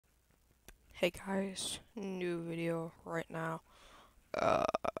Hey guys, new video right now. Uh,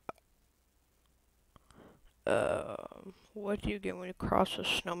 what do you get when you cross a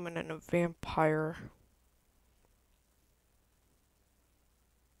snowman and a vampire?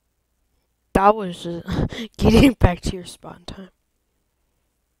 That was getting back to your spawn time.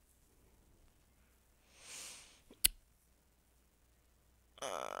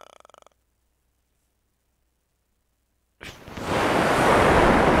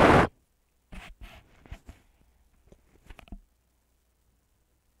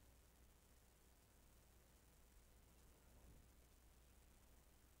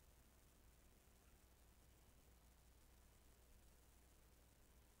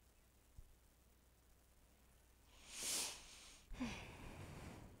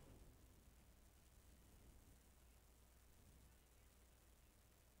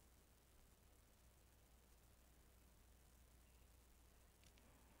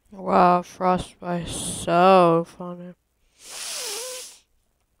 Wow, frostbite, so funny.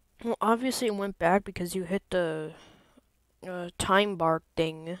 Well, obviously it went bad because you hit the time bar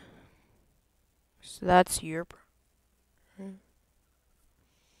thing. So that's your.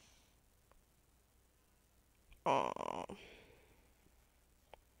 Oh.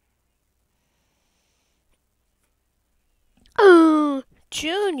 Oh,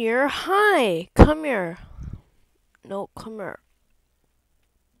 Junior, hi. Come here. No, come here.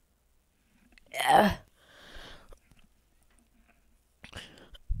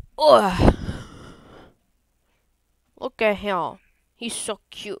 Ugh. Look at him. He's so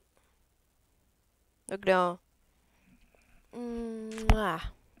cute. Look down. Mwah.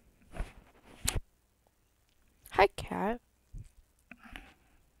 Hi, cat.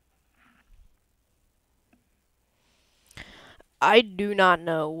 I do not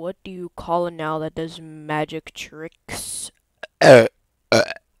know. What do you call it now that does magic tricks?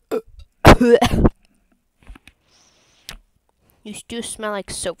 You still smell like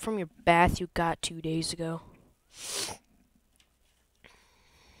soap from your bath you got 2 days ago.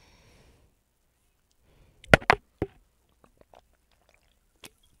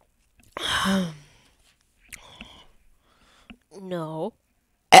 No.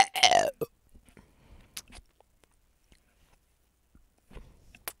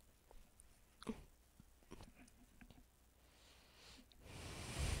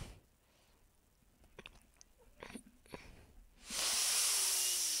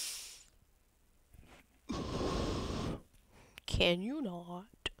 Can you not?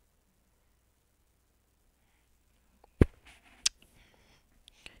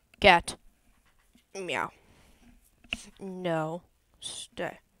 Cat. Meow. No.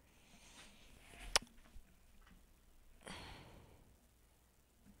 Stay.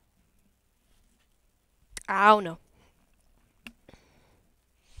 Oh no.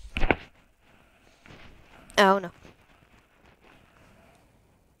 Oh no.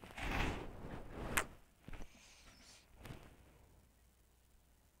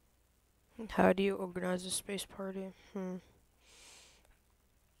 How do you organize a space party?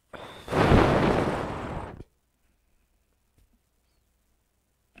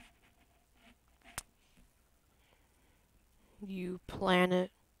 You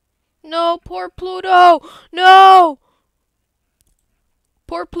planet. No, poor Pluto! No!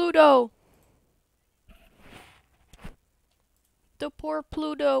 Poor Pluto! The poor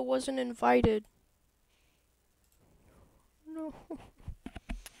Pluto wasn't invited. No.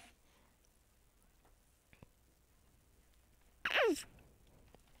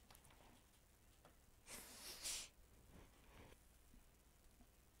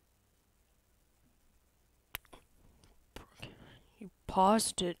 You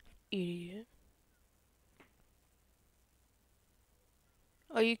paused it, idiot.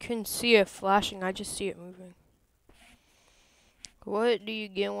 Oh, you can see it flashing. I just see it moving. What do you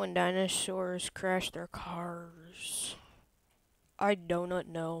get when dinosaurs crash their cars? I do not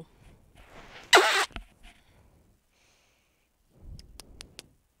know.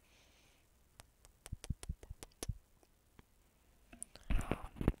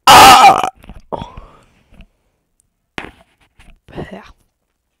 Ah!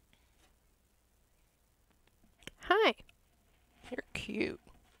 Hi. You're cute.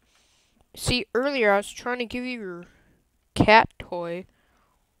 See, earlier I was trying to give you your cat toy.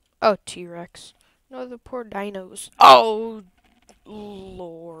 Oh, T-Rex. No, the poor dinos. Oh,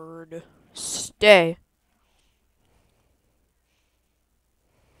 Lord. Stay.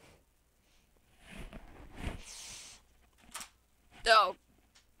 Oh.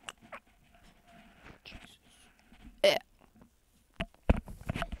 Eh.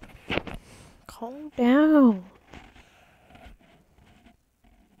 Calm down.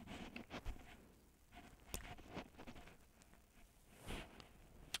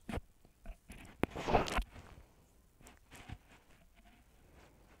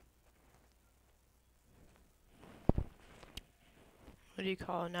 What do you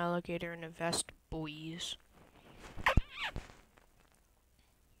call an alligator in a vest? Boys.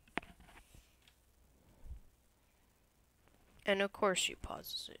 And of course she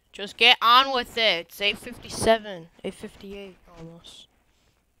pauses it. Just get on with it. It's 8:57, 8:58 almost.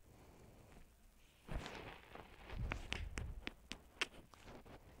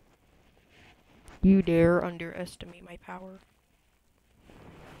 You dare underestimate my power.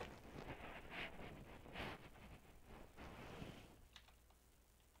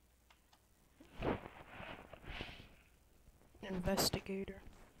 Investigator.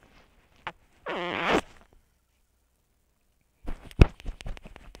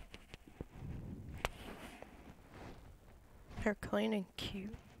 They're clean and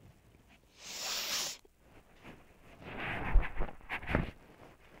cute.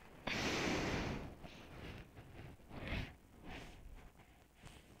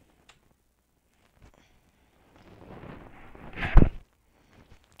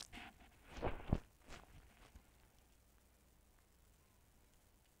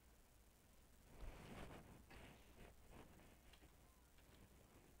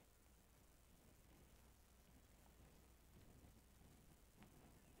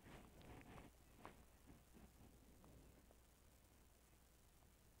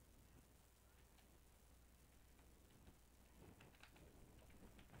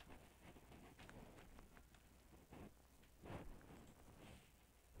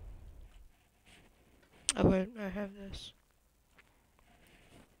 Oh wait, I have this.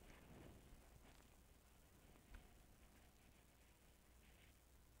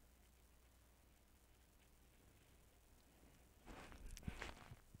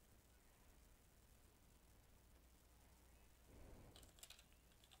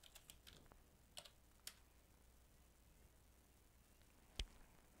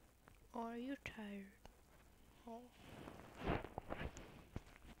 Oh, are you tired? Oh.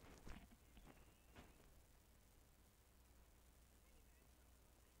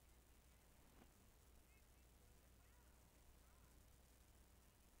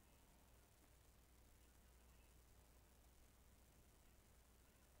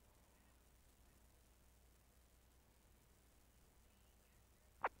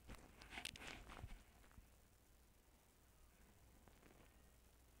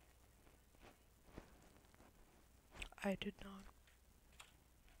 I did not.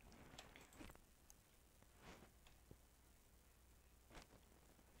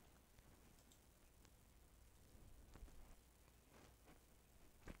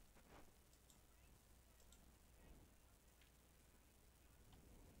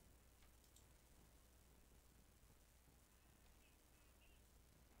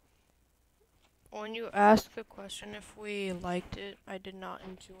 When you asked the question if we liked it, I did not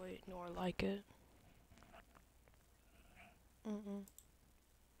enjoy it nor like it.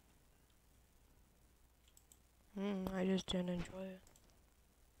 I just didn't enjoy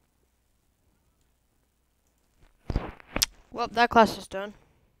it. Well, that class is done.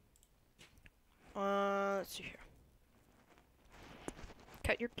 Let's see here.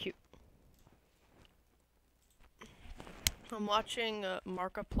 Cut, you're cute. I'm watching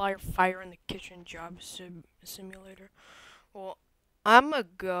Markiplier Fire in the Kitchen Job Simulator. Well, I'ma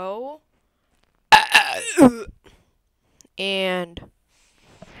go. And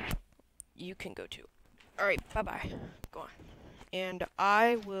you can go too. Alright, bye-bye. Go on. And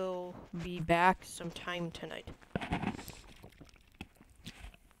I will be back sometime tonight.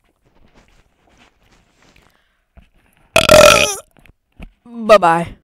 Bye-bye.